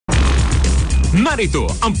Narito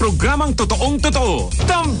ang programang totoong-totoo,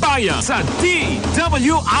 Tambayan sa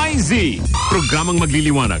DWIZ. Programang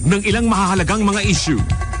magliliwanag ng ilang mahahalagang mga issue.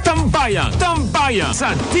 Tambayan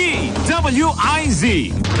sa DWIZ.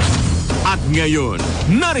 At ngayon,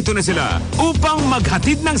 narito na sila upang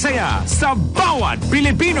maghatid ng saya sa bawat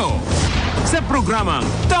Pilipino. Sa programang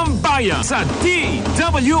Tambayan sa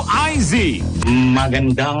DWIZ.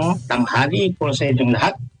 Magandang tanghali po sa inyong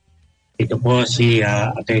lahat. Ito po si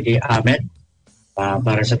Atty. Ahmed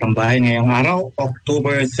para sa Tambayan ngayong araw,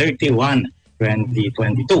 October 31,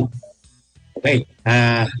 2022. Okay,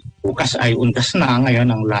 bukas ay undas na,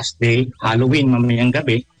 ngayon ang last day, Halloween mamayang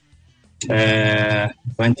gabi.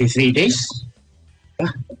 23 days,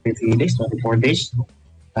 24 days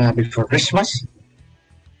before Christmas.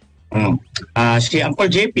 Si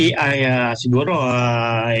Uncle JP ay siguro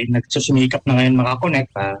ay nagsusumikap na ngayon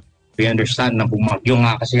makakonect. We understand na bumagyo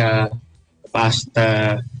nga kasi past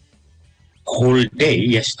whole day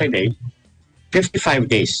yesterday, 55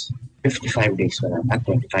 days, not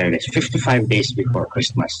 25 days, 55 days before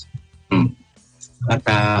Christmas. At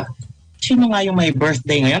sino nga yung may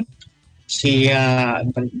birthday ngayon? Si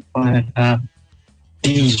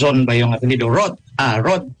Izon ba yung apelido? Rod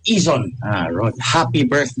Izon. Rod, happy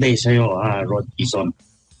birthday sa iyo, Rod Izon.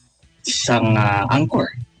 Isang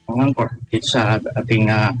anchor dito sa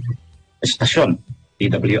ating estasyon,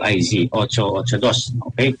 DWIZ 882.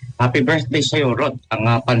 Okay? Happy birthday sa iyo, Rod. Ang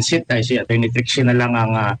pansit ay si Atty. Trixie na lang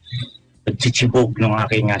ang chichibog ng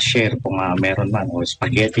aking share kung meron man. O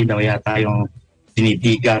spaghetti daw yata yung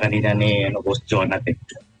dinidiga kanina ni Boss Jonathan.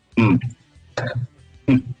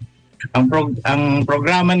 Ang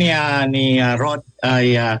programa niya ni Rod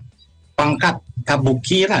ay pangkat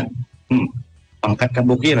kabukiran. Pangkat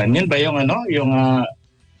kabukiran. Yan ba yung yung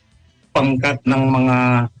pangkat ng mga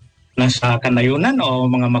nasa kanayunan o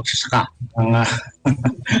mga magsasaka?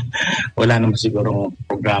 Wala naman sigurong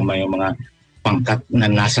programa yung mga pangkat na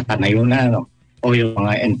nasa kanayunan o yung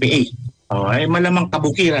mga NPA. Ay malamang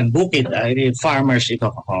kabukiran, bukid, ay farmers ito.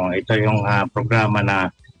 Ito yung programa na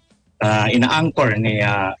ina-anchor ni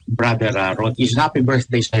Brother Rod. Happy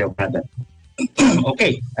birthday sa iyo, brother.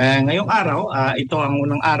 Okay, ngayong araw, ito ang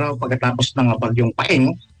unang araw pagkatapos ng bagyong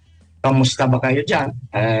Paeng. Kamusta ba kayo dyan?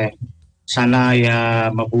 Sana ay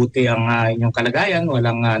mabuti ang inyong kalagayan.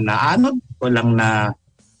 Walang naanod, walang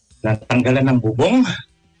natanggalan ng bubong.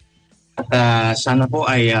 At sana po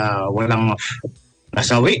ay walang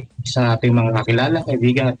nasawi sa ating mga kakilala,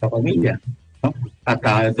 kaibigan at kapamilya. No? At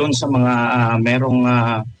doon sa mga merong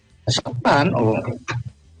nasaktan o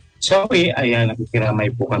sawi ay nakikiramay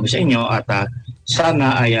po kami sa inyo at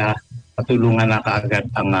sana ay patulungan na kaagad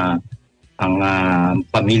ang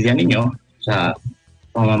pamilya ninyo sa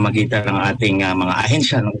pamamagitan ng ating mga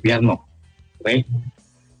ahensya ng gobyerno. Okay?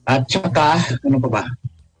 At saka, ano pa ba?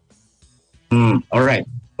 Alright.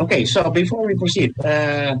 Okay, so before we proceed,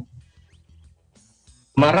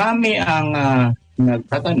 marami ang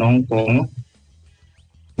nagtatanong kung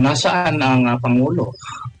nasaan ang Pangulo.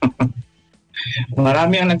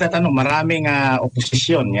 Marami ang nagtatanong, maraming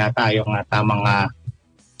oposisyon yata yung tamang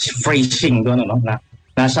phrasing doon, na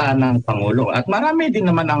nasaan ang Pangulo. At marami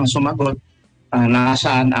din naman ang sumagot,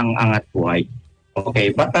 nasaan ang angat buhay.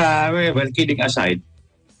 Okay, but well, kidding aside,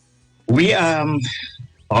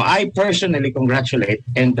 I personally congratulate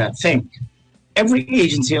and thank every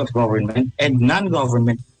agency of government and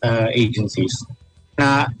non-government agencies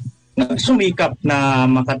na nagsumikap na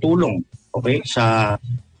makatulong, okay, sa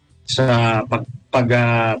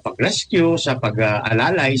pag-rescue, sa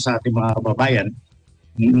pag-alalay sa ating mga kababayan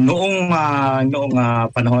noong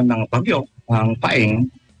panahon ng bagyo, ang Paeng,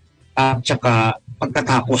 at saka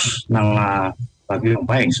pagkatapos ng bagyong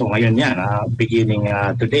Paeng. So ngayon yan, beginning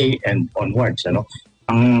today and onwards,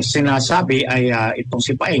 ang sinasabi ay itong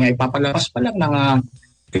si Paeng ay papalabas pa lang ng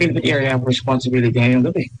Philippine Area of Responsibility ngayong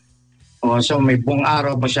gabi. So may buong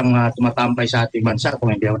araw pa siyang tumatambay sa ating bansa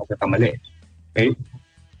kung hindi ako nagkakamali. Okay?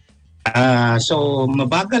 So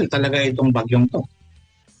mabagal talaga itong bagyong to.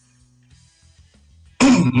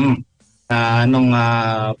 Nung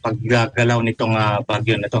paggagalaw nitong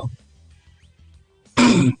bagyo na to.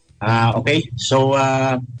 Okay, so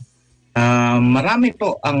marami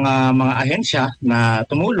po ang mga ahensya na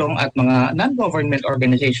tumulong at mga non-government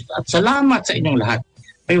organizations. At salamat sa inyong lahat.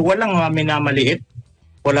 Ay walang minamaliit.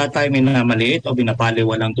 Wala tayong minamaliit o binapali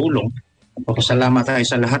walang tulong. Papasalamat tayo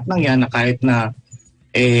sa lahat ng yan na kahit na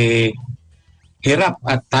hirap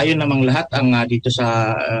at tayo namang lahat ang dito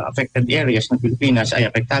sa affected areas ng Pilipinas ay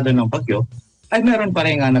apektado ng bagyo, ay meron pa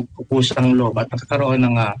rin nagpupusang loob at nakakaroon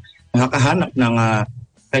nakakahanap ng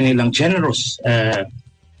kanilang generous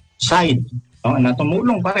side na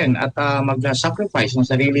tumulong pa rin at mag-sacrifice ng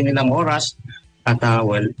sarili nilang oras at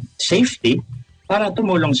safety para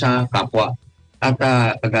tumulong sa kapwa. At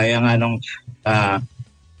kagaya nga nung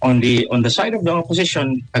on the side of the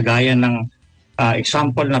opposition, kagaya ng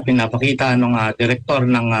example na pinapakita ng direktor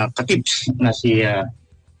ng Katips na si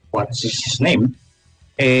what's his name,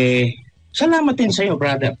 salamat din sa iyo,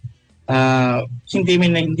 brother.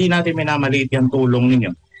 Hindi natin minamaliit yung tulong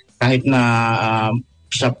ninyo. Kahit na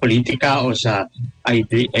sa politika o sa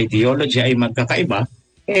ideology ay magkakaiba,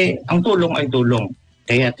 ang tulong ay tulong.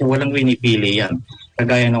 Kaya walang pinipili yan.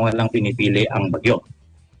 Kagaya na walang pinipili ang bagyo.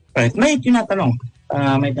 Right. May tatanong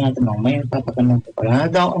ko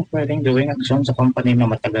pala. Daw ang pwedeng gawing aksyon sa company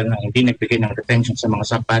na matagal na hindi nagbigay ng retention sa mga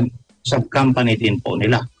sub-company din po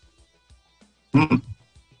nila.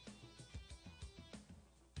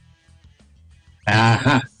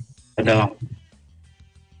 Aha.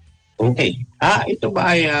 Okay. Ito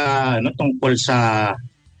ba ay tungkol sa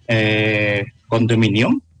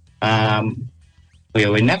condominium? Kuya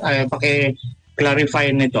Winner,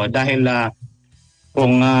 paki-clarify nito dahil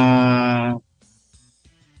kung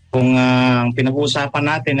pinag-uusapan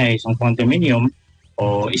natin ay isang condominium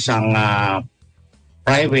o isang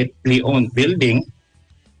privately owned building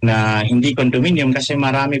na hindi condominium, kasi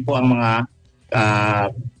marami po ang mga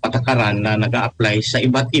patakaran na nag-a-apply sa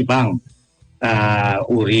iba't ibang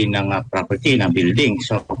uri ng property na building.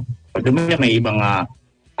 So, condominium may ibang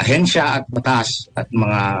ahensya at batas at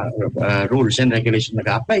mga rules and regulations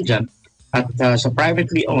nag-a-apply dyan. At sa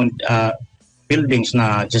privately owned buildings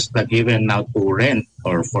na just given now to rent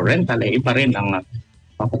or for rental, iba rin ang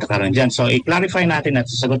patakaran dyan. So, i-clarify natin at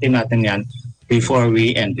sasagutin natin yan before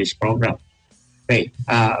we end this program. Okay.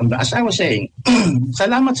 As I was saying,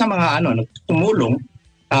 salamat sa mga tumulong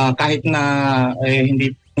kahit na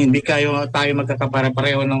hindi tayo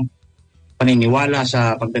magkakapare-pareho ng paniniwala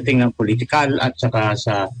sa pagdating ng political at saka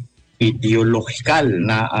sa ideological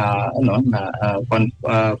na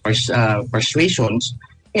persuasions,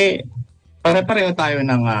 pare-pareho tayo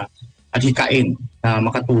ng adhikain na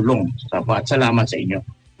makatulong. At salamat sa inyo.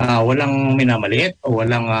 Walang minamaliit o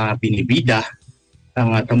walang binibida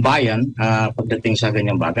ang tambayan pagdating sa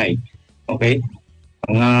ganyang bagay. Okay?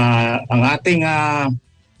 Ang ating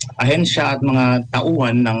ahensya at mga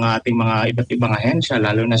tauhan ng ating mga iba't ibang ahensya,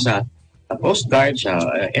 lalo na sa Coast Guard, sa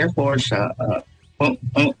Air Force,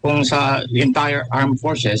 kung sa entire armed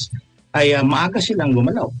forces, ay maaga silang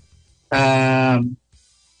gumalaw.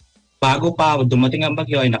 Bago pa dumating ang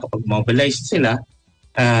bagyo ay nakapag-mobilize sila,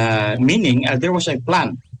 meaning there was a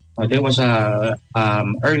plan. There was a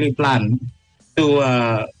early plan to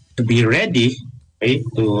be ready, okay,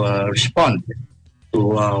 to respond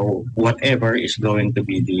to whatever is going to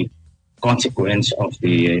be the consequence of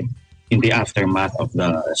in the aftermath of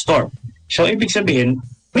the storm. So, ibig sabihin,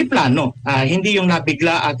 may plano. Hindi yung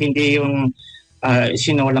nabigla at hindi yung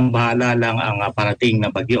sinawalang bahala lang ang parating na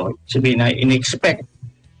bagyo. Sabihin na in-expect,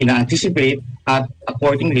 ina-anticipate, at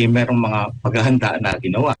accordingly, merong mga paghahanda na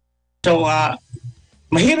ginawa. So,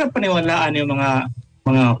 mahirap paniwalaan yung mga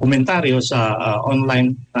komentaryo sa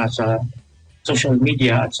online, sa social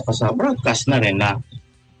media at saka sa broadcast na rin na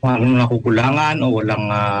walang nakukulangan o walang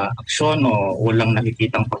aksyon o walang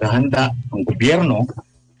nakikitang paghahanda ng gobyerno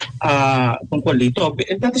tungkol dito.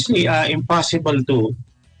 That is impossible to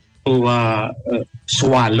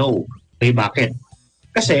swallow. Okay, bakit?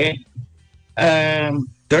 Kasi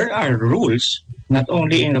there are rules not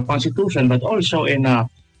only in the Constitution but also in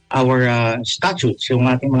our statutes, yung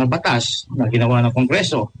ating mga batas na ginawa ng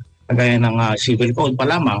Kongreso, kagaya ng Civil Code pa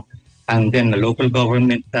lamang, and then the local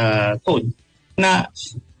government code, na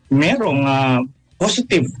merong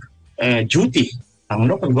positive duty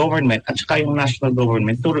ang local government at saka yung national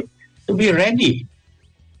government to be ready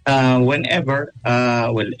whenever,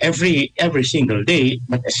 every single day,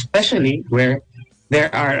 but especially where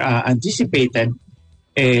there are anticipated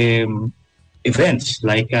events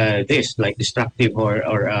like this, like destructive or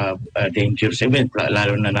dangerous event,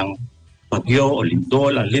 lalo na ng bagyo o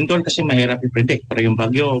lindol. Ang lindol kasi mahirap i-predict, pero yung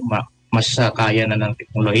bagyo, mas kaya na ng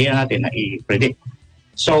teknolohiya natin na i-predict.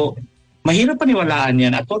 So, mahirap paniwalaan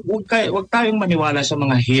yan at huwag tayong maniwala sa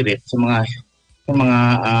mga hirit, sa mga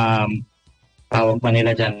tawag pa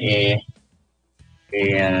nila dyan,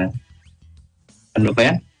 ano ba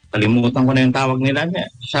yan? Kalimutan ko na yung tawag nila.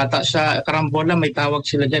 Sa Karambola, may tawag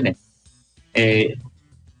sila dyan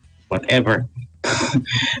whatever.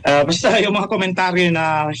 Basta yung mga komentaryo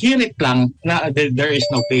na hirit lang, na there is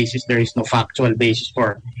no basis, there is no factual basis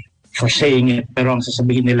for saying it. Pero ang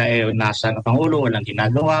sasabihin nila nasa ang Pangulo, walang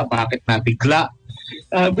ginagawa, bakit nabigla?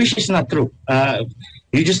 Which is not true.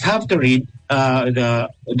 You just have to read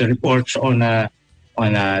the reports on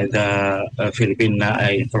the Philippine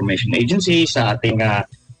Information Agency, sa ating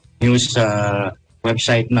news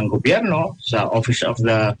website ng gobyerno, sa Office of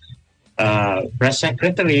the Press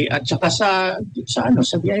Secretary, at saka sa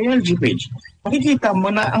DILG page. Makikita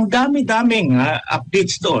mo na ang dami-daming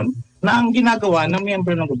updates doon na ang ginagawa ng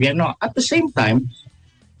miyembro ng gobyerno. At the same time,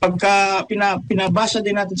 pagka pinabasa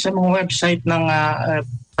din natin sa mga website ng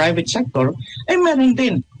private sector, ay meron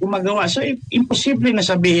din gumagawa. So, imposible na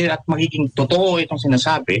sabihin at magiging totoo itong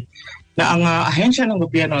sinasabi na ang ahensya ng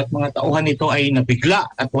gobyerno at mga tauhan nito ay nabigla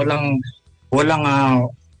at walang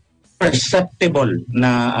perceptible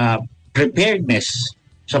na preparedness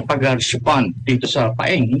sa pag-respond dito sa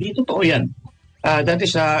paeng. Hindi totoo yan. That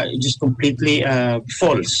is just completely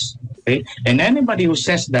false. Okay? And anybody who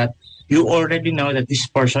says that, you already know that this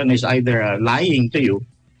person is either lying to you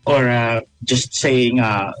or just saying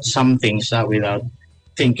some things without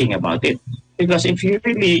thinking about it. Because if you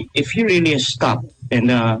really stop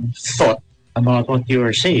and thought about what you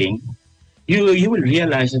are saying, you will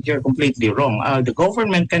realize that you're completely wrong. The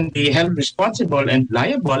government can be held responsible and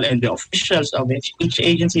liable, and the officials of each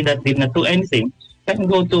agency that did not do anything can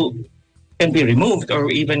be removed or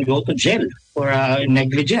even go to jail for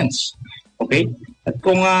negligence. Okay? At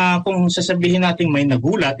kung sasabihin natin may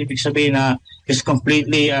nagulat, ibig sabihin na is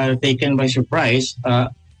completely taken by surprise,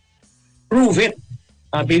 prove it.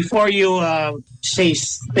 Before you say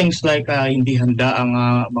things like hindi handa ang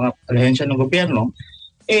mga ahensya ng gobyerno,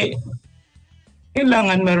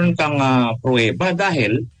 kailangan meron kang pruweba,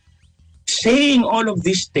 dahil saying all of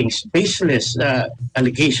these things, baseless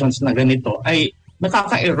allegations na ganito, ay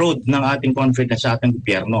nakaka-erode ng ating confidence sa ating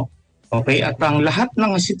gobyerno. Okay? At ang lahat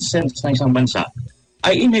ng citizens ng isang bansa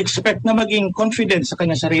ay in-expect na maging confident sa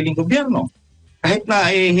kanyang sariling gobyerno. Kahit na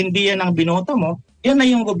hindi yan ang binoto mo, yan na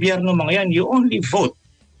yung gobyerno mo ngayon. You only vote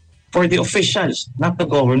for the officials, not the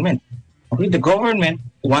government. Okay? The government,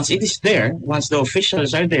 once it is there, once the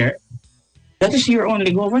officials are there, that is your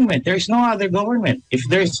only government. There is no other government. If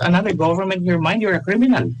there is another government in your mind, you're a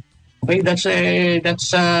criminal. Okay? That's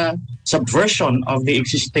a subversion of the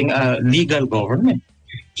existing legal government.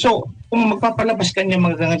 So, kung magpapalabas ka niya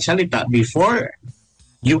mga salita before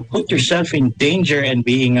you put yourself in danger and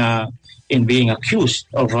being accused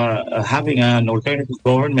of having an alternative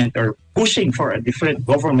government or pushing for a different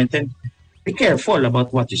government, then be careful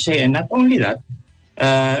about what you say. And not only that,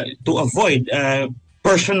 to avoid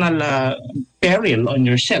personal peril on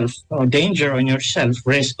yourself, or danger on yourself,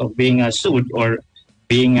 risk of being sued or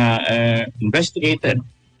being investigated,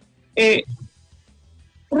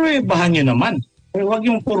 pruwebahan nyo naman. Huwag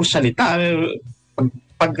yung puro salita.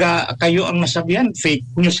 Pag kayo ang nasabihan, fake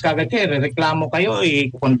news kagad kayo, reklamo kayo,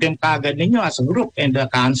 contempt kagad ninyo as a group and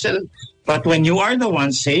cancel. But when you are the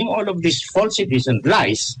one saying all of these falsities and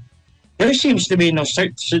lies, there seems to be no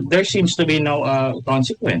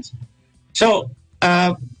consequence. So,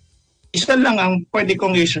 isa lang ang pwede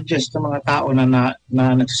kong i-suggest sa mga tao na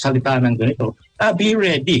nagsasalita ng ganito. Be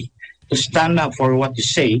ready to stand up for what you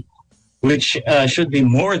say, which should be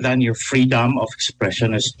more than your freedom of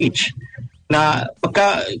expression and speech. Na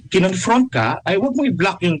pagka kinonfront ka, ay huwag mo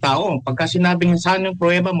i-block yung tao. Pagka sinabing saan yung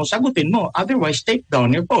pruweba mo, sagutin mo. Otherwise, take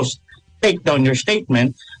down your post. Take down your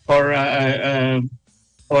statement or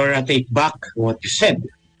take back what you said.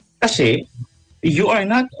 Kasi you are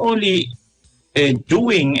not only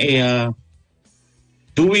doing a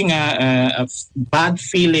bad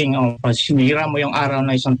feeling of sinira mo yung araw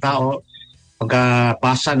na isang tao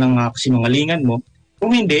pagkapasa ng kasinungalingan mo,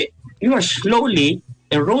 kung hindi, you are slowly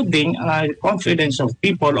eroding confidence of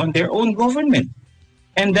people on their own government.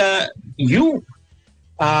 And you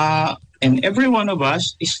and every one of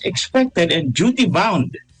us is expected and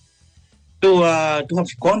duty-bound to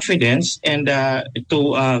have confidence and to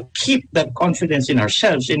keep that confidence in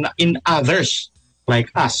ourselves, in others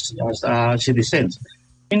like us as citizens.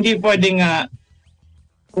 Hindi pwedeng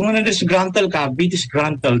kung disgruntled ka, be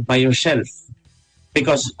disgruntled by yourself.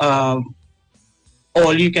 Because all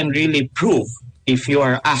you can really prove if you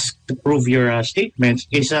are asked to prove your statements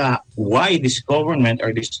is why this government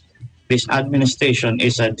or this administration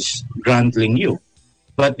is disgruntling you.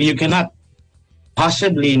 But you cannot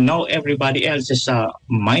possibly know everybody else's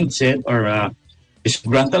mindset or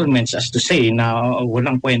disgruntlements as to say na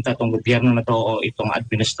walang kwenta itong gobyerno na to o itong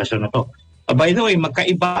administrasyon na to. By the way,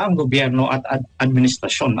 magkaiba ang gobyerno at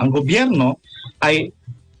administrasyon. Ang gobyerno ay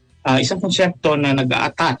isang konsepto na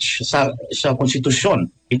nag-attach sa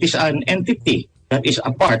konstitusyon. It is an entity that is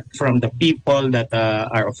apart from the people that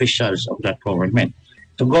are officials of that government.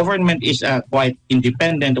 The government is quite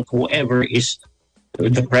independent of whoever is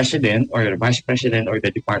the president or the vice president or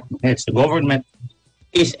the department heads. The government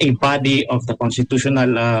is a body of the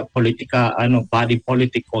constitutional body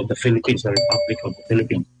politic of the Philippines, the Republic of the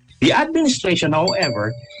Philippines. The administration,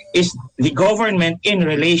 however, is the government in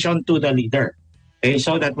relation to the leader. Okay,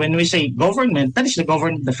 so that when we say government, that is the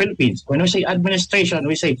government of the Philippines. When we say administration,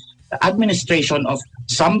 we say the administration of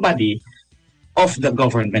somebody of the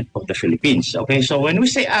government of the Philippines. Okay, so when we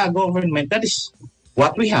say government, that is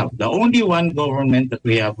what we have, the only one government that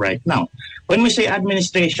we have right now. When we say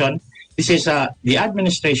administration, this is the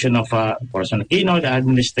administration of Corazon Aquino, the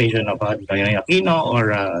administration of Aquino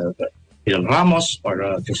or Fidel Ramos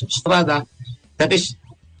or Joseph Estrada. That is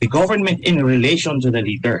the government in relation to the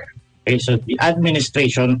leader. Okay, so the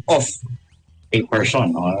administration of a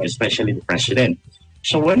person, especially the president.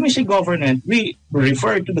 So when we say government, we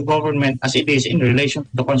refer to the government as it is in relation to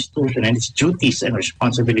the Constitution and its duties and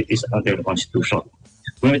responsibilities under the Constitution.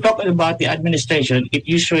 When we talk about the administration, it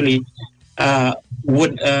usually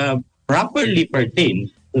would properly pertain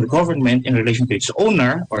to the government in relation to its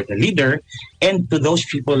owner or the leader and to those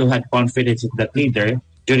people who had confidence in that leader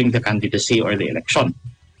during the candidacy or the election.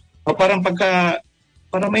 So parang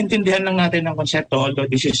para maintindihan lang natin ang konsepto, although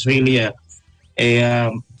this is really a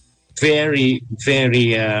very,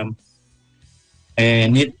 very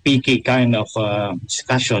nitpicky kind of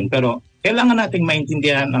discussion, pero kailangan nating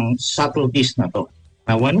maintindihan ang subtleties na to.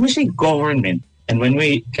 Now, when we say government and when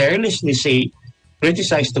we carelessly say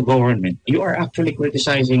criticize the government, you are actually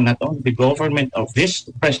criticizing not only the government of this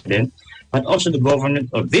president, but also the government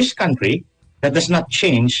of this country that does not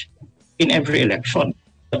change in every election.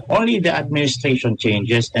 So only the administration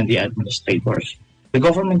changes and the administrators. The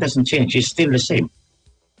government doesn't change. It's still the same.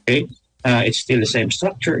 Okay? It's still the same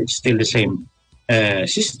structure. It's still the same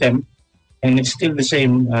system. And it's still the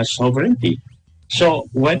same sovereignty. So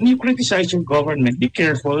when you criticize your government, be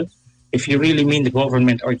careful if you really mean the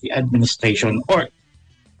government or the administration, or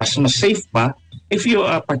as mas safe pa, if you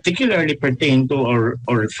particularly pertain to or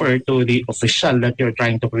refer to the official that you're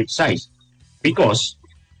trying to criticize. Because,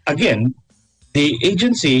 again, the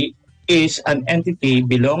agency is an entity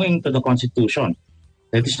belonging to the Constitution.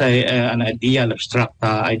 That is an ideal, abstract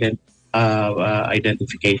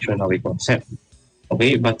identification of a concept.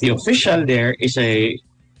 Okay, but the official there is the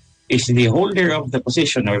holder of the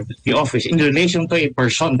position or the office in relation to a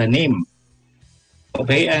person, the name.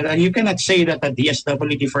 Okay, and you cannot say that the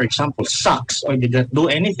DSWD, for example, sucks or did not do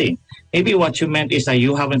anything. Maybe what you meant is that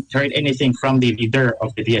you haven't heard anything from the leader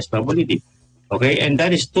of the DSWD. Okay, and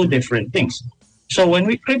that is two different things. So when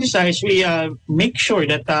we criticize, we make sure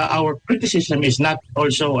that our criticism is not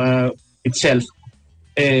also itself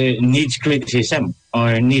needs criticism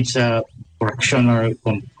or needs correction or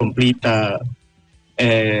complete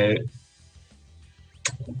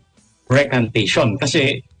recantation.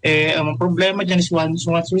 Kasi ang problema dyan is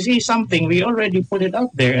once we see something, we already put it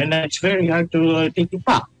out there and it's very hard to take it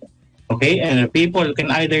back. Okay, and people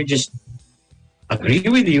can either just agree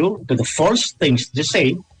with you to the false things to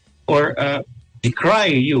say or decry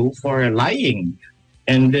you for lying,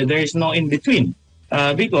 and there is no in between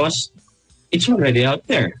because it's already out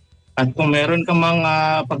there. At kung meron ka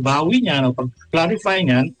mga pagbawi niyan o pag-clarify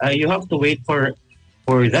niyan, you have to wait for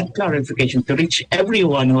that clarification to reach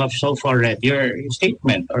everyone who have so far read your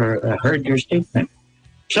statement or heard your statement.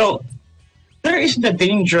 So there is the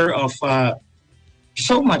danger of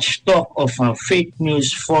so much talk of fake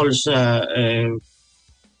news, false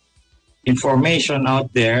information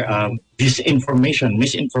out there, disinformation,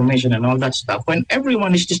 misinformation, and all that stuff, when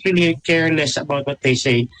everyone is just really careless about what they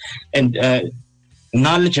say and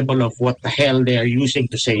knowledgeable of what the hell they are using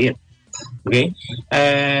to say it. Okay?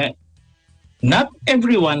 Not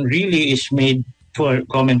everyone really is made for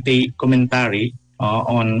commentary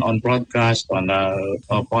on broadcast, on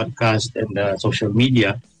podcast and social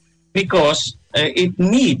media, because it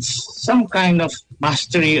needs some kind of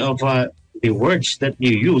mastery of the words that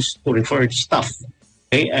you use to refer to stuff.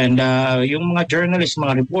 Okay, and yung mga journalists,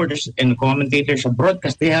 mga reporters, and commentators of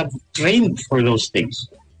broadcast, they have trained for those things.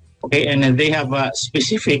 Okay, and they have a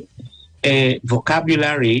specific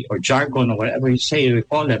vocabulary or jargon or whatever you say, we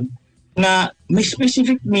call them, na may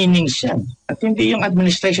specific meanings yan. At hindi yung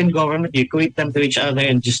administration government, you equate them to each other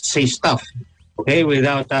and just say stuff. Okay,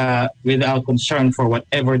 without concern for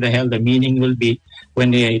whatever the hell the meaning will be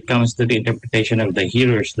when it comes to the interpretation of the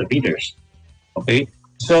hearers, the readers. Okay?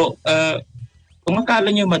 So, kung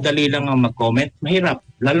akala nyo madali lang ang mag-comment, mahirap.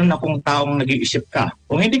 Lalo na kung taong nag-iisip ka.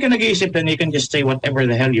 Kung hindi ka nag-iisip, then you can just say whatever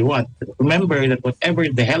the hell you want. But remember that whatever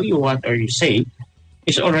the hell you want or you say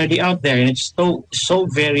is already out there, and it's so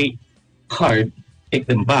very hard to take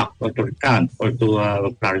them back or to recant or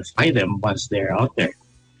to clarify them once they're out there.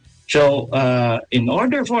 So in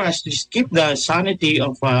order for us to keep the sanity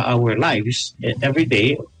of our lives every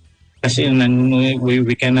day, kasi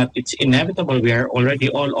we cannot, it's inevitable, we are already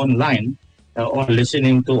all online, all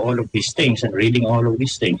listening to all of these things and reading all of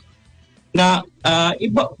these things, na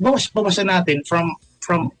bawas-bawasan natin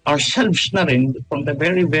from ourselves na rin, from the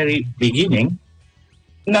very, very beginning,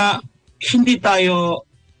 na hindi tayo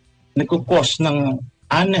nagkukos ng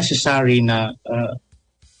unnecessary na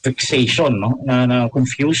fixation, no? na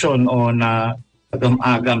confusion o na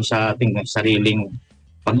agam-agam sa ating sariling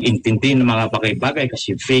pag-intindi ng mga bagay-bagay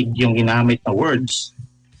kasi vague yung ginamit na words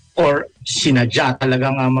or sinadya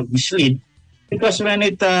talagang mag-mislead, because when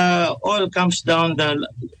it all comes down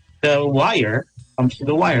the wire, comes to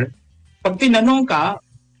the wire, pag tinanong ka,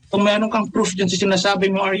 kung meron kang proof dyan sa sinasabi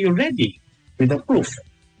mo, are you ready with the proof?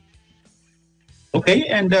 Okay,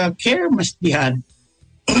 and care must be had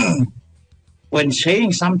when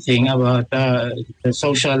saying something about the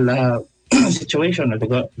social situation or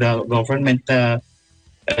the government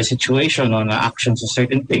situation on actions of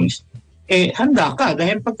certain things, handa ka.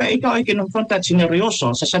 Dahil pagka ikaw ay kinonfront at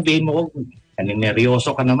sineryoso, sasabihin mo,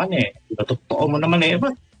 neryoso ka naman totoo mo naman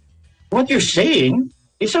but what you're saying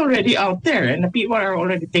is already out there and the people are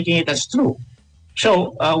already taking it as true.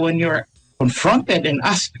 So when you're confronted and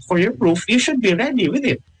asked for your proof, you should be ready with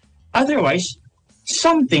it. Otherwise,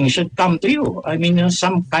 something should come to you. I mean,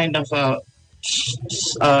 some kind of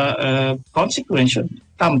consequence should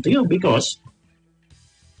come to you, because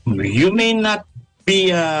you may not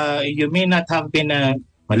have been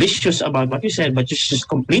malicious about what you said, but you're just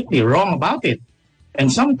completely wrong about it. And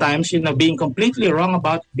sometimes, being completely wrong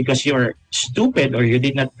about it because you're stupid or you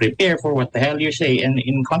did not prepare for what the hell you say, and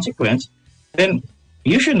in consequence, then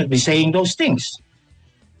you shouldn't be saying those things.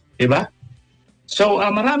 Diba? So,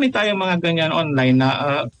 marami tayong mga ganyan online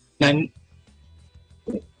na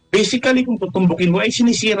basically, kung tutumbukin mo, ay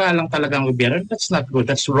sinisira lang talagang gobyerno. That's not good.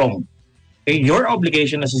 That's wrong. Okay? Your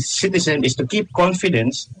obligation as a citizen is to keep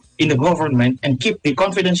confidence in the government and keep the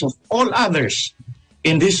confidence of all others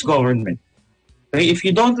in this government. Okay? If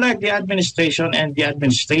you don't like the administration and the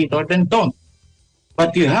administrator, then don't.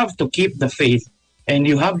 But you have to keep the faith, and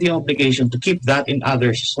you have the obligation to keep that in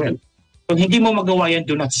others as well. Kung hindi mo magawa yan,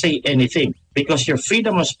 do not say anything, because your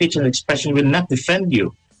freedom of speech and expression will not defend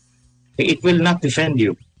you. It will not defend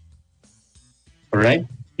you. All right?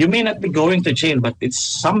 You may not be going to jail, but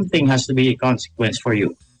something has to be a consequence for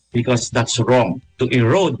you, because that's wrong. To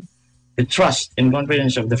erode the trust and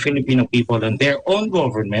confidence of the Filipino people and their own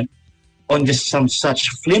government on just some such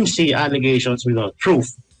flimsy allegations without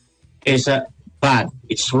proof is bad.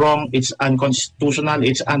 It's wrong, it's unconstitutional,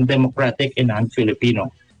 it's undemocratic and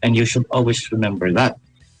un-Filipino. And you should always remember that.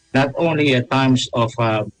 Not only at times of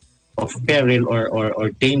peril or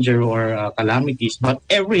danger or calamities, but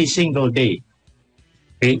every single day.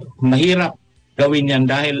 Okay? Mahirap gawin yan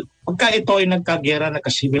dahil pagka ito ay nagkagera,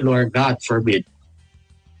 nagka-civil war, God forbid,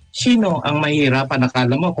 sino ang mahirapan?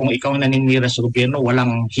 Nakala mo kung ikaw naninira sa gobyerno,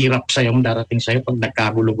 walang hirap sa yung darating sa'yo pag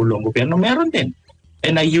nagkagulo-gulo ang gobyerno? Meron din.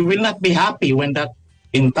 And you will not be happy when that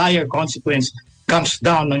entire consequence comes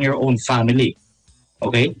down on your own family.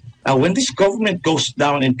 Okay? When this government goes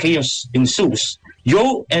down and chaos ensues,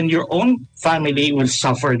 you and your own family will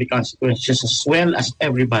suffer the consequences as well as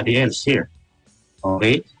everybody else here.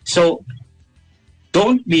 Okay? So,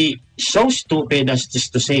 don't be so stupid as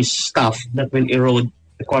just to say stuff that will erode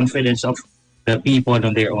the confidence of the people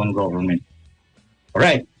on their own government. All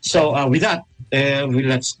right. So, with that,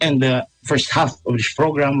 let's end the first half of this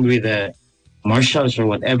program with marshals or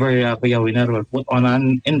whatever Kuya Winner will put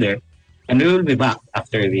on in there. And we will be back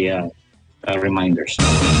after the reminders.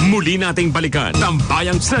 Muli nating balikan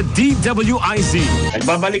Tambayan sa DWIZ.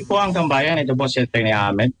 Nagbabalik po ang Tambayan. Ito po si Atty.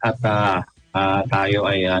 Ahmed at tayo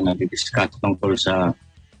ay nag-discuss tungkol sa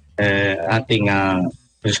ating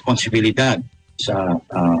responsibilidad sa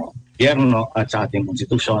gobyerno at sa ating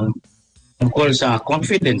konstitusyon tungkol sa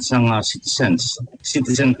confidence ng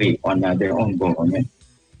citizenry on their own government.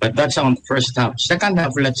 But that's on the first half. Second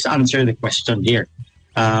half, let's answer the question here.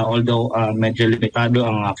 Although medyo limitado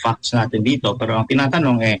ang facts natin dito, pero ang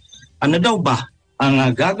tinatanong ano daw ba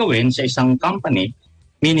ang gagawin sa isang company,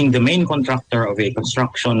 meaning the main contractor of a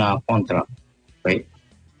construction contract, okay?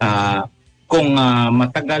 Kung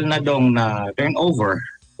matagal na dong na turnover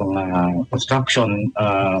kung construction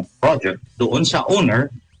project doon sa owner,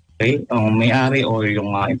 okay, ang may-ari o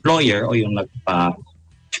yung employer o yung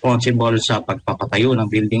responsible sa pagpapatayo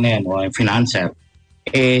ng building na yan o yung financer,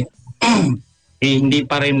 hindi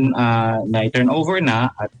pa rin na-turnover na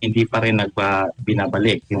at hindi pa rin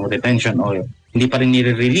binabalik yung retention o hindi pa rin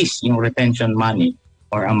nire-release yung retention money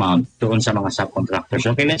or amount doon sa mga subcontractors.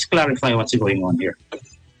 Okay, let's clarify what's going on here.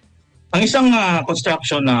 Ang isang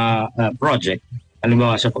construction na project,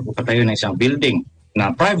 halimbawa sa pagpapatayo ng isang building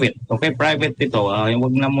na private, okay, private ito,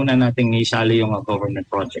 huwag na muna nating isali yung government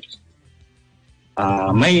project.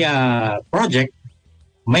 May project,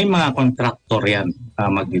 may mga contractor yan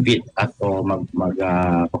mag-bid at o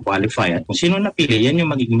mag-qualify. At kung sino napili, yan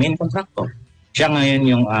yung magiging main contractor. Siya ngayon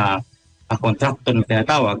yung contractor na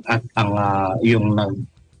tinatawag at ang yung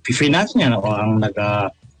nag-finance niya o ang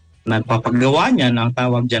nagpapagawa niya ang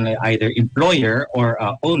tawag dyan ay either employer or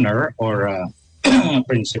owner or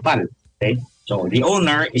principal. Okay? So the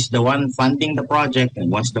owner is the one funding the project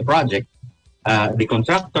and wants the project. The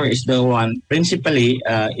contractor is the one principally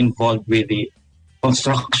involved with the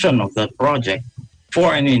construction of that project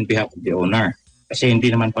for and in behalf of the owner. Kasi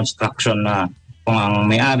hindi naman construction na kung ang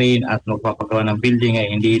may-ari at magpapagawa ng building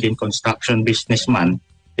ay hindi din construction businessman,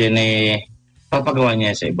 then papagawa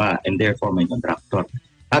niya sa iba and therefore may contractor.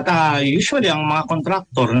 At usually ang mga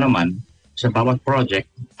contractor naman sa bawat project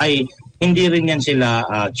ay hindi rin yan sila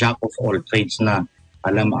jack of all trades na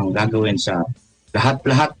alam ang gagawin sa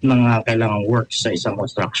lahat-lahat ng kailangang works sa isang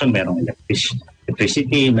construction. Merong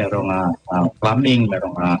electricity, merong plumbing,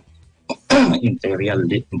 merong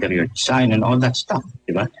interior design and all that stuff,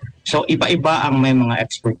 di ba? So iba-iba ang may mga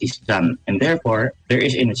expertise dyan and therefore there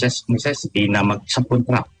is a necessity na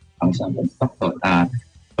mag-subcontract ang isang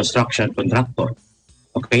construction contractor.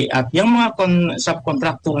 Okay, at yung mga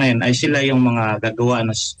subcontractor ngayon ay sila yung mga gagawa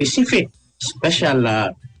ng special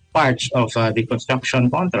parts of the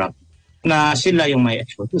construction contract na sila yung may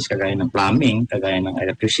expertise, kagaya ng plumbing, kagaya ng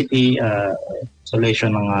electricity,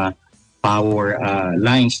 installation ng power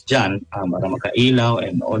lines dyan para magkailaw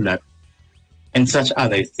and all that and such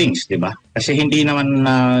other things, di ba? Kasi hindi naman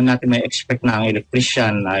natin may expect na ang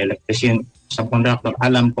electrician subcontractor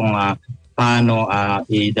alam kung paano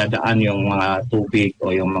idadaan yung mga tubig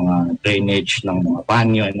o yung mga drainage ng mga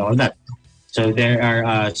banyo and all that. So there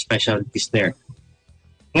are specialties there.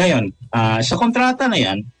 Ngayon, sa kontrata na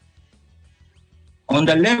yan, on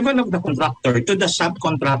the level of the contractor to the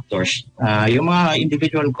subcontractors, yung mga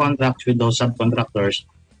individual contracts with those subcontractors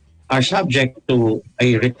are subject to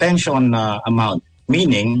a retention amount,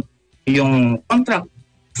 meaning yung contract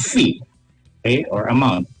fee, okay, or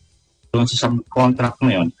amount doon sa subcontract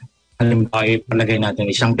na yun, halimbawa ipalagay natin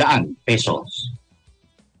 100 pesos.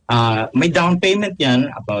 May down payment yan,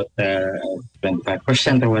 about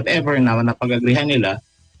 25% or whatever na napag-agrihan nila,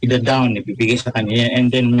 ida-down, ibibigay sa kanya, and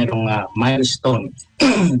then merong milestone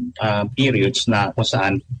periods na kung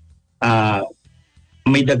saan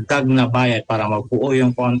may dagdag na bayad para mabuo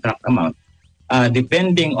yung contract amount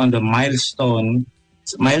depending on the milestones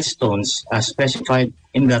specified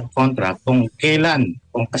in that contract kung kailan.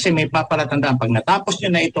 Kasi may papalatandaan, pag natapos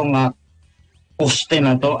nyo na itong poste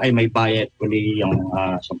na to ay may bayad uli yung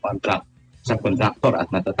subcontractor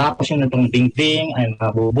at natatapos nyo na itong dingding ay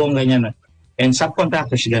mabubuong ganyan. And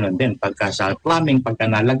subcontractors ganoon din. Pagka sa plumbing,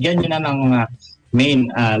 pagka nalagyan nyo na ng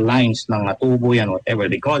main lines ng tubo yan,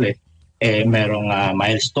 whatever they call it, merong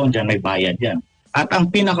milestone dyan, may bayad yan. At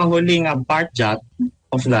ang pinakahuling part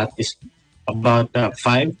of that is about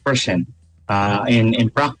 5% in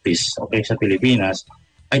practice, okay, sa Pilipinas,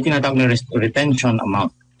 ay tinatawag na retention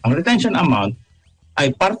amount. Ang retention amount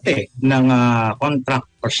ay parte ng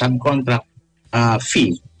contract or subcontract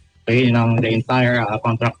fee, okay, ng the entire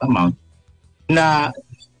contract amount na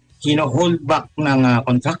hold back ng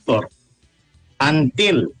contractor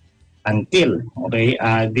until okay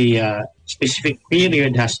the specific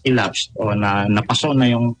period has elapsed o napaso na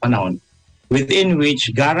yung panahon within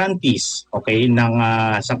which guarantees, okay, ng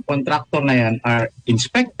subcontractor na yan are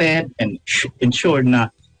inspected and ensured na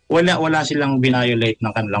wala silang violate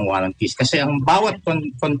ng kanilang warranties. Kasi ang bawat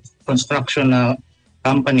construction na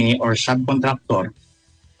company or subcontractor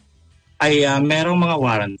ay merong mga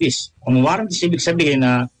warranties. Ang warranties, ibig sabihin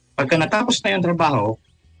na pagka natapos na yung trabaho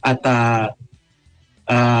at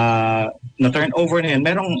na-turn over na yan,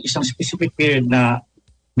 merong isang specific period na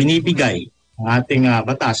binibigay ang ating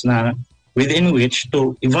batas na within which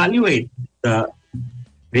to evaluate the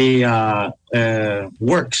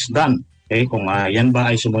works done. Okay? Kung yan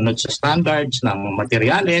ba ay sumunod sa standards ng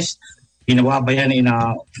materyales, ginawa ba yan in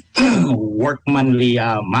a workmanly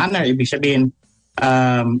manner, ibig sabihin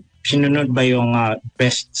sinunod ba yung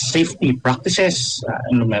best safety practices?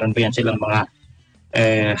 Meron ba yan silang mga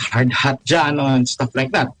hard hat dyan and stuff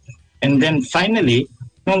like that. And then finally,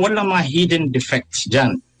 walang mga hidden defects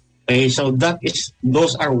dyan. Okay, so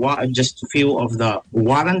those are just a few of the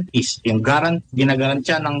warranties, yung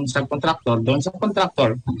ginagarantiya ng subcontractor doon sa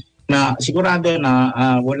contractor na sigurado na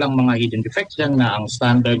walang mga hidden defects dyan, na ang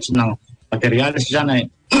standards ng materials dyan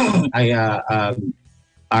ay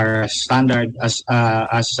are standard as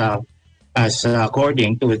as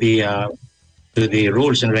according to the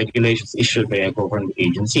rules and regulations issued by a government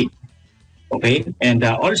agency. Okay, and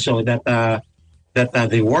also that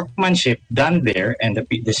the workmanship done there and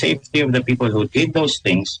the safety of the people who did those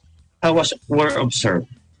things were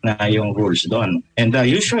observed na yung rules doon. And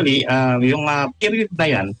usually yung period na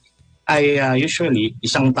yan ay usually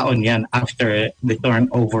isang taon yan after the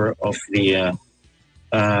turnover of the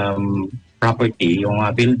property, yung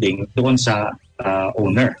building doon sa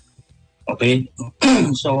owner. Okay?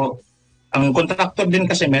 So ang contractor din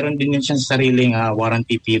kasi meron din yun siyang sariling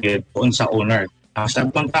warranty period doon sa owner. Ang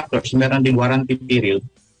subcontractors meron din warranty period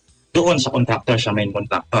doon sa contractor, sa main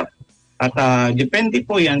contractor. At depende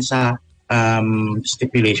po yan sa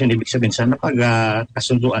stipulation, ibig sabihin sa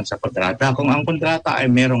napagkasunduan sa kontrata. Kung ang kontrata ay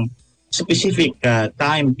merong specific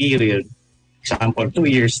time period, example 2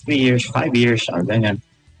 years, 3 years, 5 years, or ganyan,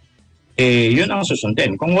 yun ang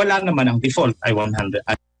susundin. Kung wala naman, ang default ay 1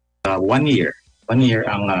 year. 1 year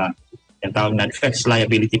ang yung tawag na defects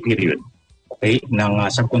liability period. Okay, ng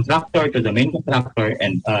subcontractor to the main contractor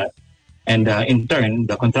and in turn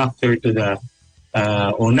the contractor to the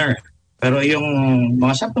owner. Pero yung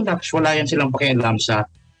mga subcontractors, wala yan silang pakialam sa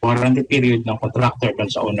warranty period ng contractor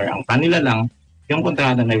doon sa owner. Ang kanila lang yung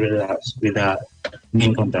kontrata na with the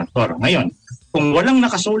main contractor. Ngayon, kung walang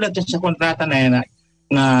nakasulat sa kontrata na yan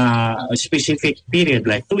na specific period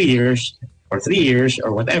like 2 years or 3 years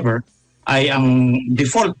or whatever, ay ang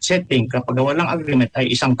default setting kapag walang agreement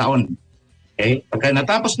ay 1 taon. Okay? Pagka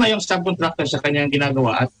natapos na yung subcontractor sa kanyang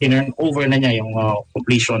ginagawa at turn over na niya yung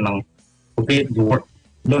completion ng complete work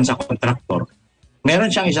doon sa contractor,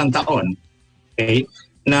 meron siyang 1 taon, okay,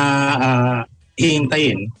 na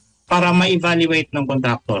hihintayin para ma-evaluate ng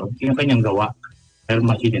contractor yung kanyang gawa. Pero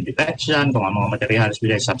hidden detection, kung ang mga materials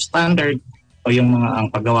ay substandard, o yung mga ang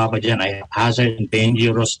paggawa pa dyan ay hazard and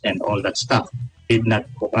dangerous and all that stuff did not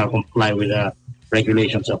comply with the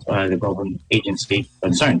regulations of the government agency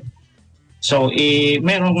concerned. So,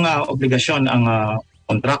 merong obligasyon ang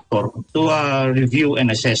contractor to review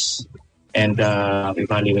and assess and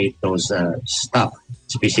evaluate those stuff,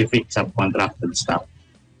 specific subcontracted stuff.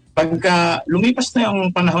 Pagka lumipas na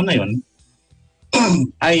yung panahon na yun,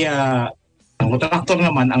 ay ang contractor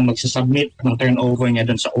naman ang magsasubmit ng turnover niya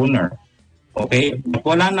dun sa owner. Okay? At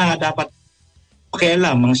wala na dapat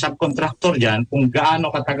pakialam ang subcontractor dyan kung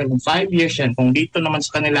gaano katagal, kung 5 years yan, kung dito naman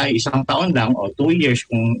sa kanila ay 1 taon lang o 2 years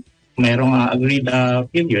kung mayroong agreed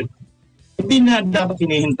period, hindi na dapat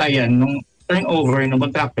hinihintayan ng turnover ng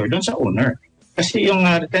contractor doon sa owner. Kasi yung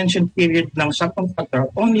retention period ng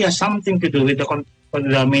subcontractor only has something to do with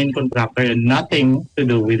the main contractor and nothing to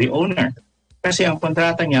do with the owner. Kasi ang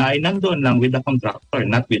kontrata niya ay nandoon lang with the contractor,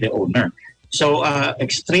 not with the owner. So,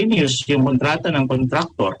 extraneous yung kontrata ng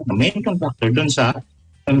contractor, ng main contractor, doon sa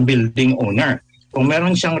building owner. Kung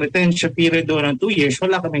meron siyang retention period doon ng 2 years,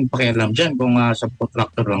 wala kaming pakialam dyan kung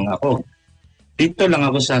subcontractor lang ako. Dito lang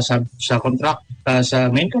ako sa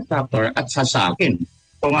main contractor at sa akin.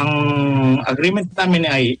 Kung ang agreement namin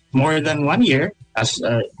ay more than 1 year, as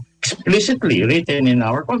explicitly written in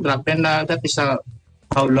our contract, then that is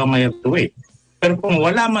how long I have to wait. Pero kung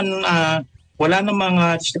wala namang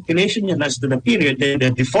stipulation yun as to the period, then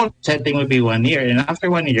the default setting will be 1 year. And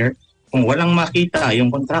after 1 year, kung walang makita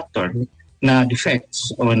yung contractor na defects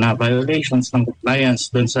o na violations ng compliance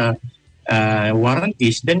dun sa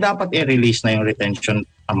warranties, then dapat i-release na yung retention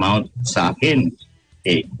amount sa akin.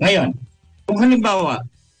 Okay. Ngayon, kung halimbawa,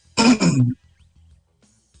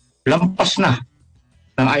 lampas na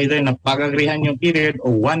ng either na pag-agrihan yung period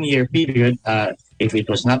o 1 year period, if it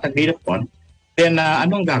was not agreed upon, then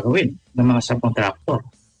anong gagawin ng mga subcontractor?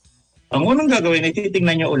 Ang unang gagawin ay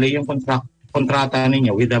titingnan nyo uli yung kontrata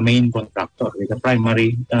ninyo with the main contractor, with the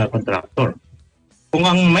primary contractor. Kung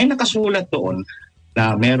ang may nakasulat doon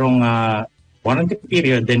na merong warranty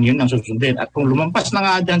period, then yun ang susundin. At kung lumampas na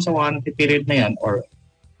nga dyan sa warranty period na yan or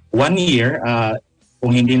 1 year,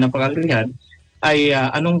 kung hindi na pag-agrihan, ay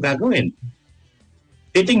anong gagawin?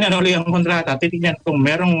 Titingnan ulit ang kontrata, titingnan kung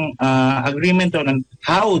merong agreement on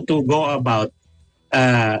how to go about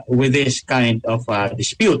with this kind of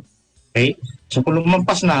dispute. Okay? So kung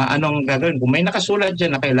lumampas na, anong gagawin? Kung may nakasulat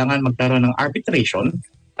dyan na kailangan magkaroon ng arbitration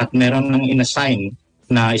at meron ng inassign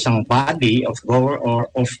na isang body of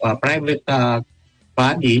private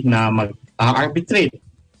body na mag-arbitrate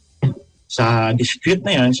sa dispute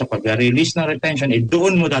na yan, sa pag-release ng retention,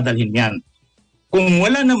 doon mo dadalhin yan. Kung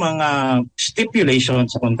wala namang stipulation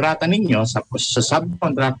sa kontrata ninyo, sa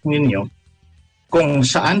subcontract ninyo, kung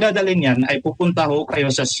saan dadalhin yan, ay pupunta ho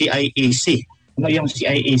kayo sa CIAC. Ano yung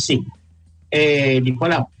CIAC? Di ko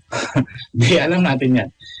alam. Di alam natin yan.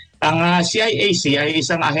 Ang CIAC ay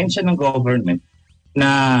isang ahensya ng government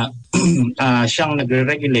na siyang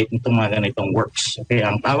nagre-regulate nitong mga ganitong works. Okay,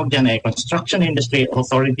 ang tawag dyan ay Construction Industry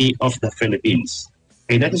Authority of the Philippines.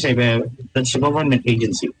 Okay, that's a government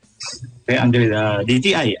agency. Okay, under the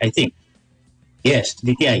DTI, I think. Yes,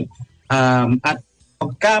 DTI. At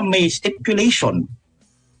pagka may stipulation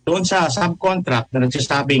doon sa subcontract na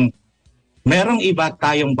nagsasabing merong iba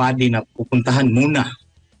tayong body na pupuntahan muna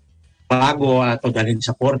bago ito dalhin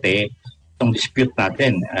sa korte, itong dispute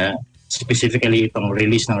natin, specifically itong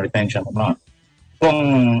release ng retention amount. Kung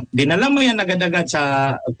dinala mo yan agad-agad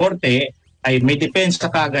sa korte, ay may depensa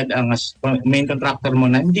kagad ang main contractor mo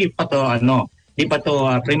na hindi pa to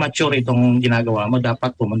premature itong ginagawa mo,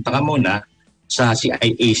 dapat pumunta ka muna sa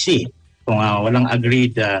CIAC kung walang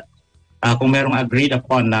agreed kung merong agreed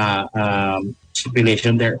upon na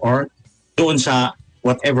stipulation there, or doon sa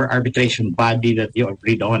whatever arbitration body that you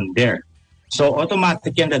agreed on there. So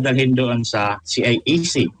automatic yan dadalhin doon sa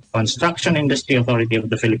CIAC, Construction Industry Authority of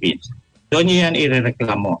the Philippines. Doon yan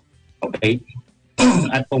irereklamo. Okay?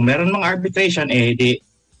 At kung meron mga arbitration,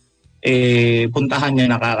 puntahan niya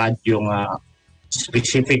na kagad yung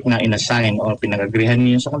specific na inassign o pinag-agreehan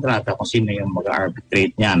niyo sa kontrata kung sino yung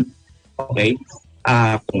mag-arbitrate niyan. Okay?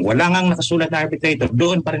 Kung wala ngang nakasulat na arbitrator,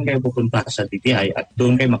 doon pa rin kayo pupunta sa DTI at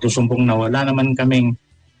doon kayo magsusumbong na wala naman kaming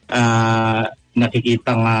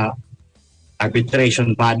nakikitang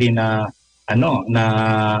arbitration body na na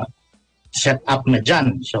set up na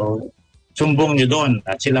dyan. So, sumbong nyo doon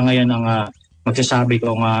at sila ngayon ang magsasabi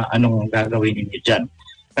kung anong gagawin niyo dyan.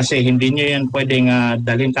 Kasi hindi nyo yan pwedeng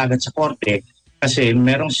dalhin kagad sa korte kasi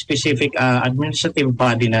merong specific administrative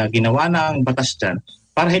body na ginawa na ang batas dyan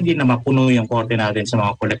para hindi na mapuno yung korte natin sa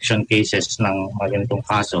mga collection cases ng mga ganitong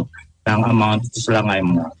kaso. Ang amount sila nga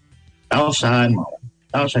yung mga 1,000, mga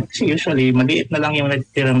 1,000. Kasi usually, maliit na lang yung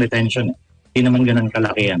natitirang retention. Hindi naman ganun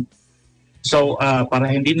kalaki yan. So,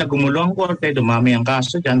 para hindi na gumulo ang korte, dumami ang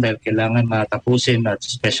kaso dyan dahil kailangan matapusin at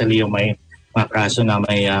especially yung may mga kaso na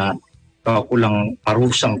may kulang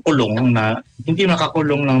parusang kulong na hindi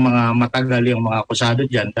makakulong ng mga matagal yung mga akusado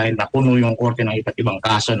dyan dahil napuno yung korte ng iba't ibang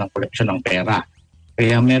kaso ng koleksyon ng pera.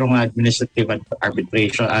 Kaya merong administrative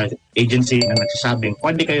arbitration agency na nagsasabing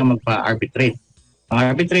pwede kayo magpa-arbitrate. Ang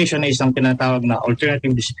arbitration ay isang tinatawag na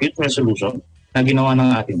alternative dispute resolution na ginawa ng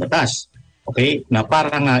ating batas. Okay? Na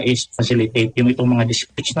para nga is facilitate yung itong mga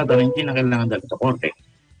disputes na doon hindi na kailangan dahil sa korte.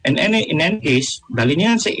 And in any case, dali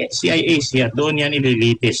niyan sa CIAC at doon yan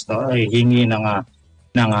ililitis, hingi ng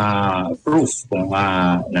proof kung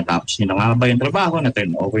natapos nyo na nga ba yung trabaho,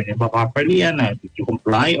 na-turn over nyo ba properly yan, did you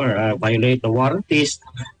comply or violate the warranties,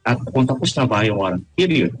 at kung tapos na ba yung warranty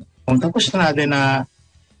period. Kung tapos na natin na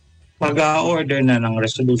mag-order na ng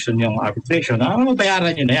resolution yung arbitration,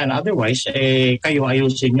 mabayaran nyo na yan. Otherwise, kayo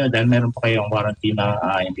ayusin nyo dahil meron pa kayong warranty na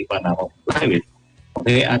hindi pa na-comply with.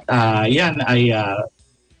 Okay, at yan ay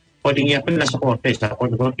pwedeng i-appeal na sa Court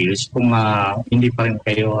of Appeals kung hindi pa rin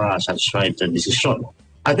kayo satisfied sa decision.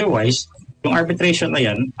 Otherwise, yung arbitration na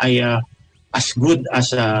yan ay as good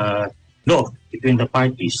as law between the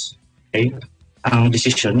parties. Okay? Ang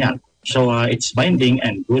decision yan. So, it's binding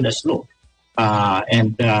and good as law.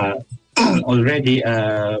 And already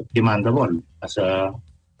demandable as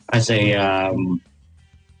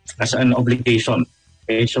an obligation.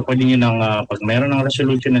 Okay? So, pwede nyo nang, pag meron ng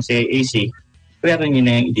resolution ng CIAC, pwede nyo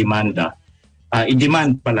na yung i-demanda.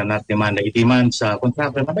 I-demand pala, not demanda. I-demand sa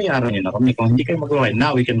contractor na bayaran nyo na kami. Kung hindi kayo magawa,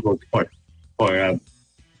 now we can go to court for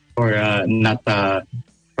not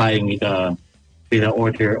complying with the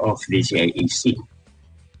order of the CIAC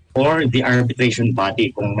or the arbitration body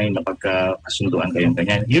kung may napagkasunduan kayong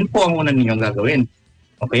ganyan. Yun po ang una ninyong gagawin.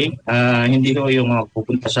 Okay? Hindi ko yung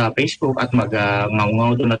pupunta sa Facebook at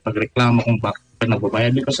mag-ngaw doon at magreklamo kung bakit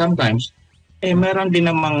nagbabayad. Because sometimes, meron din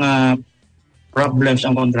ng mga problems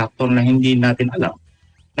ang contractor na hindi natin alam.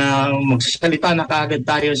 Na magsasalita na kaagad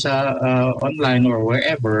tayo sa online or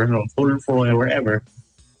wherever, full or wherever,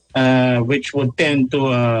 which would tend to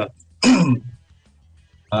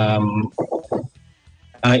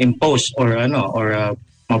impose or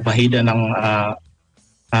mapahida ng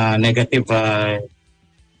negative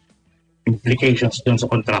implications dun sa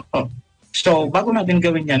contractor. So, bago natin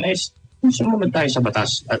gawin yan is sumunod tayo sa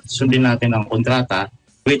batas at sundin natin ang kontrata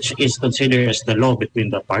which is considered as the law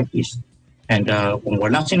between the parties. And kung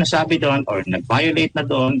walang sinasabi doon or nag-violate na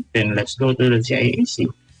doon, then let's go to the CIAC.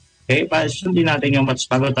 Okay? Para sundin natin yung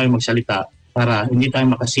bago tayo magsalita para hindi tayo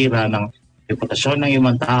makasira ng reputasyon ng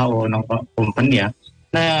ibang tao o ng kumpanya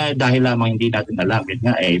na dahil lamang hindi natin alam. We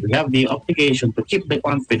have the obligation to keep the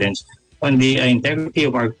confidence on the integrity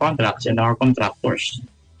of our contracts and our contractors.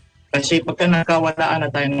 Kasi pagka nakawalaan na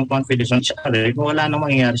tayo ng confidence on each other, wala nang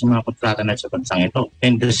mangyayari sa mga kontrata na sa bansang ito.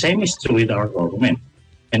 And the same is true with our government.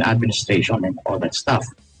 and administration and all that stuff.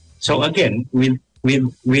 So again, when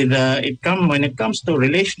it comes to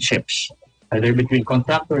relationships, either between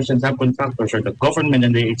contractors and subcontractors, or the government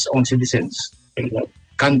and its own citizens, the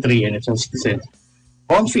country and its own citizens,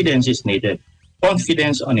 confidence is needed.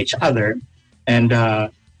 Confidence on each other, and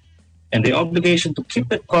the obligation to keep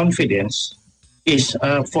that confidence is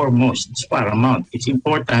foremost. It's paramount. It's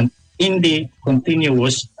important in the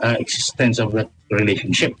continuous existence of that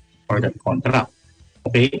relationship or that contract.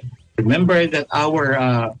 Okay. Remember that our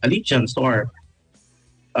allegiance to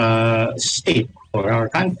our state or our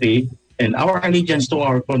country, and our allegiance to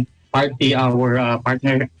our party, our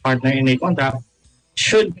partner in a contract,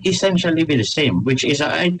 should essentially be the same, which is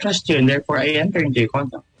I trust you and therefore I enter into a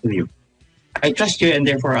contract with you. I trust you and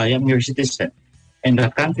therefore I am your citizen. And the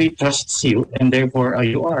country trusts you and therefore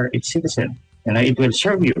you are its citizen. And it will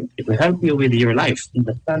serve you. It will help you with your life in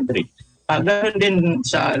the country. Ganoon din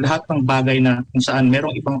sa lahat ng bagay na kung saan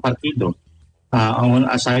merong ibang partido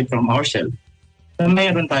aside from ourselves, na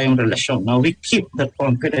mayroon tayong relasyon. Now, we keep that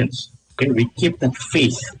confidence. Okay? We keep that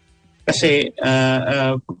faith. Kasi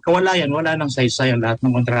kawala nang saysay ang lahat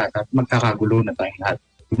ng kontrata at magkakagulo na tayong lahat.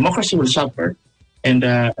 Democracy will suffer, and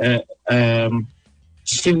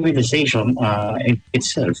civilization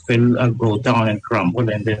itself will go down and crumble,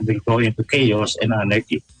 and then will go into chaos and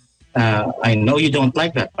anarchy. I know you don't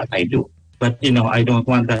like that, but I do. But I don't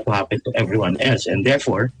want that to happen to everyone else, and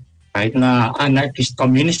therefore, kahit na anarchist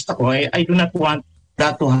communist ako, I do not want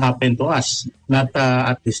that to happen to us, not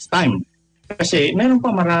at this time. Kasi meron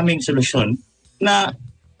pa maraming solusyon na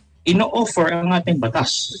ino-offer ang ating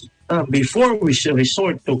batas. Before we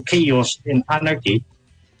resort to chaos and anarchy,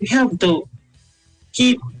 we have to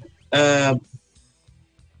keep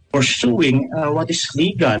pursuing what is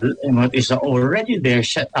legal and what is already there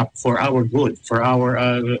set up for our good, for our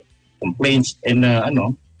complaints and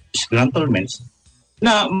disgruntlements,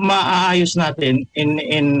 na maaayos natin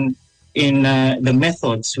in the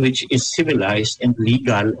methods which is civilized and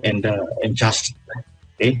legal and just.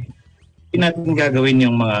 Okay? Hindi natin gagawin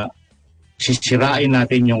yung mga sisirain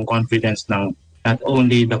natin yung confidence ng not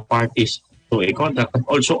only the parties to a contract, but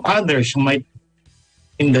also others who might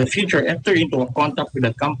in the future enter into a contract with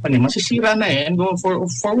that company. Masisira na and go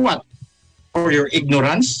for what? For your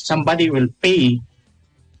ignorance? Somebody will pay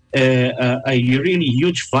a really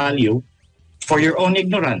huge value for your own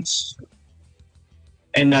ignorance.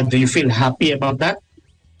 And do you feel happy about that?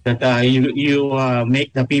 That you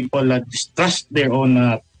make the people distrust their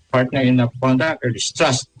own partner in a contract, or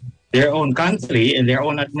distrust their own country and their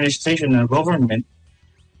own administration and government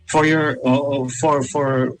for your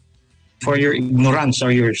for your ignorance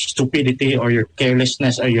or your stupidity or your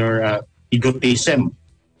carelessness or your egotism.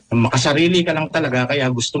 Makasarili ka lang talaga,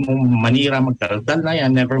 kaya gusto mong manira, magdaldal na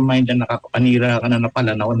yan, never mind na nakapanira ka na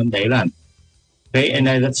pala na walang dahilan. Okay, and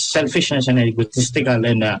that's selfishness and egotistical,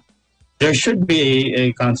 and there should be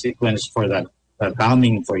a consequence for that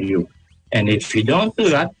coming for you. And if you don't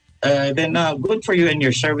do that, then good for you, and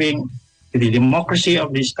you're serving the democracy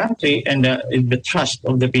of this country and the trust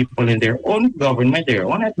of the people in their own government, their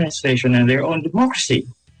own administration, and their own democracy.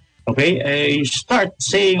 Okay, you start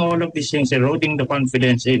saying all of these things, eroding the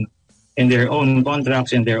confidence in their own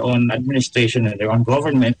contracts, in their own administration, and their own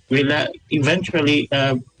government, will eventually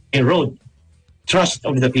erode trust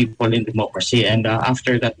of the people in democracy, and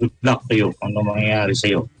after that, good luck to you kung ano mangyayari sa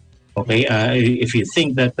iyo. Okay, if you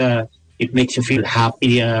think that it makes you feel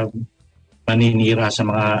happy, maninira sa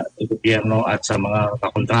mga gobyerno at sa mga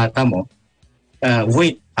kakontrata mo,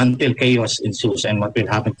 wait until chaos ensues and what will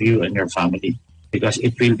happen to you and your family, because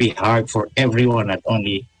it will be hard for everyone, not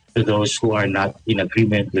only to those who are not in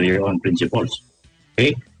agreement with your own principles.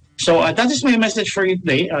 Okay, so that is my message for you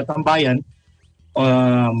today, Tambayan.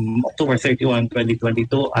 October 31,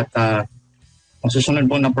 2022, at ang susunod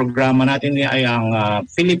po ng programa natin ay ang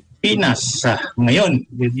Pilipinas ngayon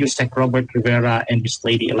with Yusek Robert Rivera and Miss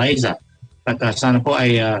Lady Eliza. At sana po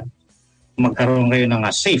ay magkaroon kayo ng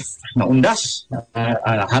safe na undas,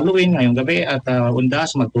 Halloween ngayong gabi, at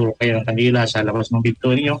undas, magturo kayo ng kanila sa labas ng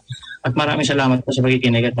bigto ninyo. At maraming salamat po sa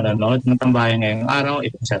pagkikinig at manonood ng Tambayan ngayong araw.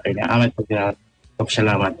 Ito sa atin ang amat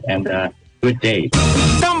 'Salamat and good day.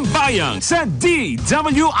 Tambayan sa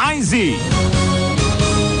DWIZ.